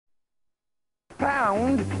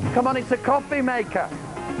£25. Come on, it's a coffee maker.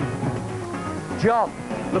 John,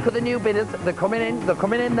 look at the new bidders. They're coming in. They're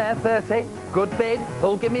coming in there. 30. Good bid.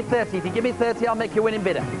 Who'll give me 30? If you give me 30, I'll make you winning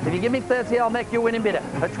bidder. If you give me 30, I'll make you winning bidder.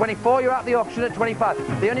 At 24, you're at the auction. At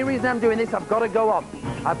 25. The only reason I'm doing this, I've got to go on.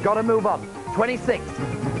 I've got to move on. 26.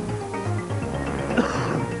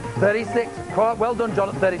 36. Well done, John,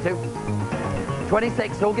 at 32.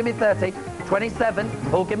 26. Who'll give me 30? 27.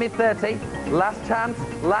 Who'll give me 30? Last chance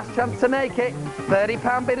to make it.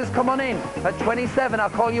 £30 bidders, come on in. At 27, I'll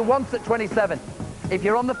call you once at 27. If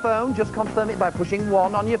you're on the phone, just confirm it by pushing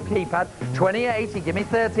 1 on your keypad. 28, you give me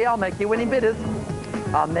 30, I'll make you winning bidders.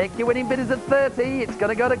 I'll make you winning bidders at 30. It's going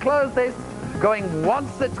to go to close this. Going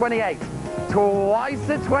once at 28. Twice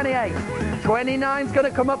at 28. 29's going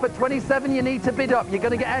to come up at 27. You need to bid up. You're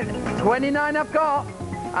going to get 29 I've got.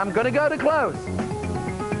 I'm going to go to close.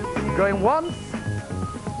 Going once.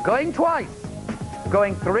 Going twice.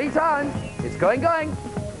 Going 3 times. It's going.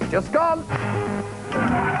 It's just gone.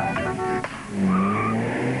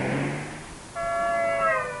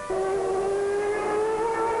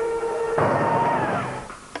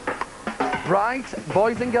 Right,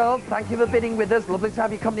 boys and girls, thank you for bidding with us. Lovely to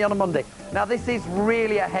have your company on a Monday. Now, this is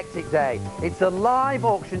really a hectic day. It's a live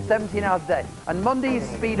auction, 17 hours a day. And Monday is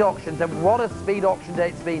speed auctions, and what a speed auction day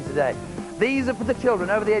it's been today. These are for the children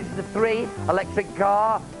over the ages of 3, electric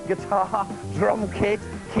car, guitar, drum kit,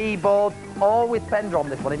 keyboard, all with Fender on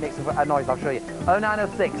this one. It makes a noise, I'll show you.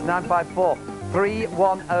 0906 954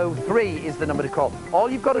 3103 is the number to call. All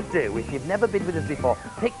you've got to do, if you've never bid with us before,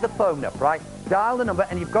 pick the phone up, right? Dial the number,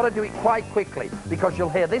 and you've got to do it quite quickly, because you'll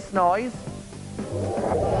hear this noise,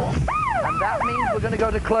 and that means we're going to go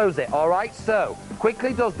to close it, all right? So,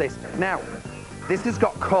 quickly does this. Now, this has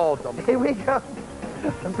got cords on it. Here we go.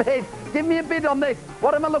 Bid. Give me a bid on this.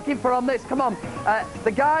 What am I looking for on this? Come on.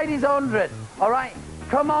 The guide is 100, all right?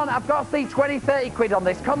 Come on, I've got to see 20, 30 quid on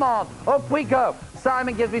this. Come on, up we go.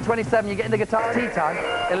 Simon gives me 27. You're getting the guitar tea time.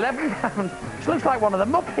 £11. She looks like one of the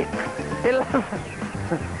Muppets. 11.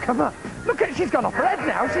 Come on. Look at, she's gone off her head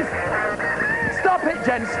now. Stop it,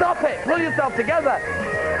 Jen, stop it. Pull yourself together.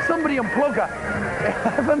 Somebody unplug her.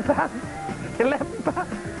 £11.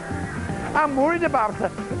 £11. I'm worried about her.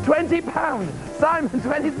 £20. Simon,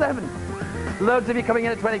 27. Loads of you coming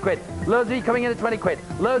in at 20 quid. Loads of you coming in at 20 quid.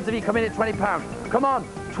 Loads of you coming in at £20. Come on.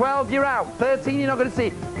 12, you're out. 13, you're not going to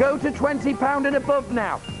see. Go to £20 and above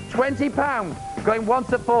now. £20. Going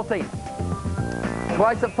once at 14.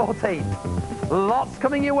 Twice at 14. Lots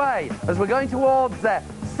coming your way as we're going towards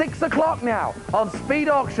 6 o'clock now on Speed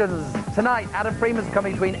Auctions. Tonight, Adam Freeman's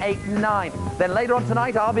coming between 8 and 9. Then later on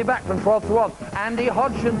tonight, I'll be back from 12 to 1. Andy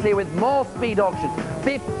Hodgson's here with more Speed Auctions.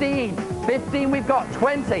 15. 15 we've got.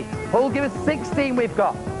 20. Who'll give us 16 we've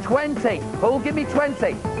got. 20. Who'll give me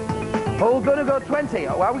 20? Who's going to go 20?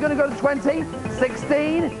 Are we going to go to 20?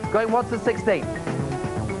 16? Going once at 16.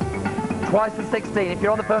 Twice at 16. If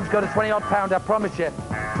you're on the phone, go to £20-odd, I promise you.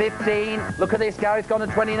 15. Look at this, Gary's gone to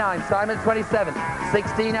 29. Simon, 27.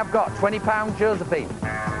 16 I've got. £20, Josephine.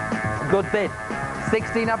 Good bid.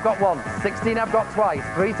 16 I've got once. 16 I've got twice.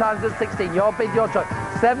 3 times at 16. Your bid, your choice.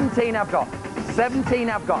 17 I've got. 17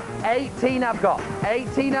 I've got. 18 I've got.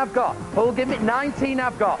 18 I've got. Who'll give me 19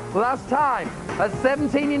 I've got. Last time. At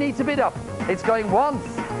 17 you need to bid up. It's going once.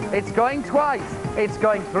 It's going twice. It's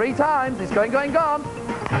going 3 times. It's going, gone.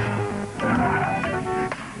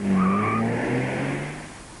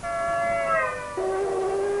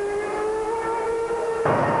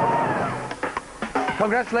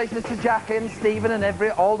 Congratulations to Jacqueline, Stephen and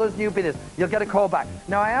all those new bidders. You'll get a call back.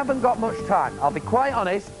 Now, I haven't got much time. I'll be quite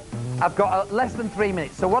honest. I've got less than 3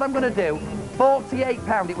 minutes. So what I'm going to do,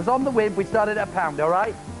 £48. It was on the web. We started at £1, all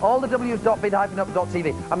right? All the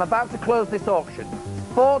w's.bid-up.tv. I'm about to close this auction.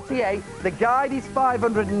 48. The guide is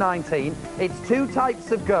 519. It's 2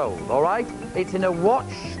 types of gold, all right? It's in a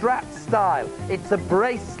watch strap style. It's a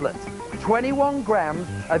bracelet. 21 grams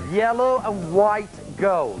of yellow and white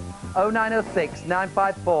gold. 0906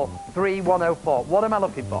 954 3104. What am I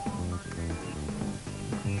looking for?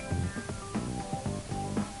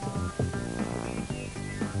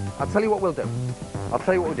 I'll tell you what we'll do. I'll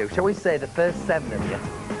tell you what we'll do. Shall we say the first 7 of you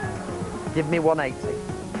give me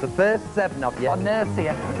 180? The first 7 of you. On nurse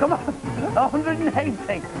here. Come on.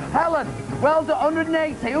 180. Helen, well done.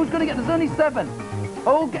 180. Who's going to get? There's only 7.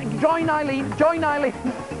 Oh, join Eileen. Join Eileen.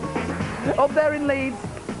 Up there in Leeds.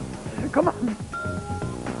 Come on.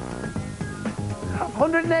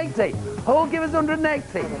 180. Who'll give us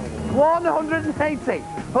 180? 180.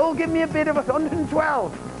 Who'll give me a bid of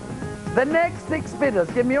 112? The next 6 bidders,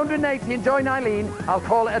 give me 180 and join Eileen, I'll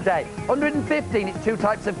call it a day. 115, it's 2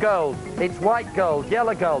 types of gold. It's white gold,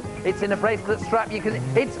 yellow gold. It's in a bracelet strap.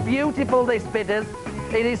 It's beautiful, this, bidders.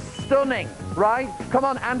 It is stunning, right? Come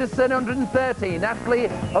on, Anderson, 130. Natalie,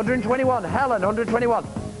 121. Helen, 121.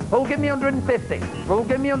 Who'll give me 150? Who'll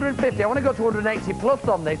give me 150? I want to go to 180 plus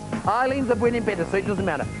on this. Eileen's a winning bidder, so it doesn't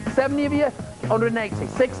matter. 70 of you, 180.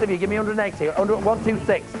 6 of you, give me 180.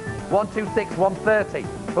 126. 126, 130.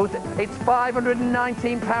 It's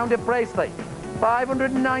 £519 a bracelet.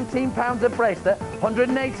 £519 a bracelet.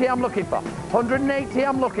 180 I'm looking for. 180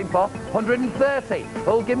 I'm looking for. 130.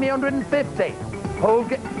 Who'll give me 150?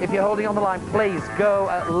 If you're holding on the line, please go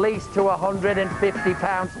at least to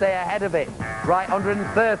 £150. Stay ahead of it. Right,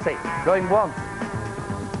 130. Going once.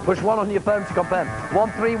 Push 1 on your phone to confirm.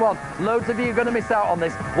 131. Loads of you are going to miss out on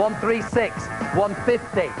this. 136.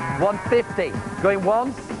 150. 150. Going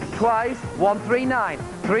once, twice. 139.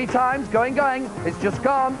 3 times. Going. It's just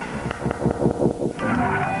gone.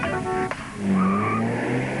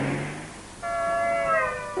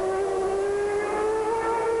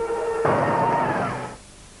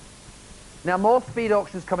 Now, more speed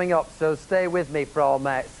auctions coming up, so stay with me from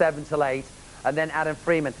 7 till 8, and then Adam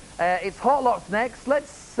Freeman. It's Hot Lots next. Let's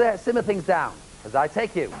simmer things down as I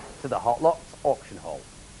take you to the Hot Lots auction hall.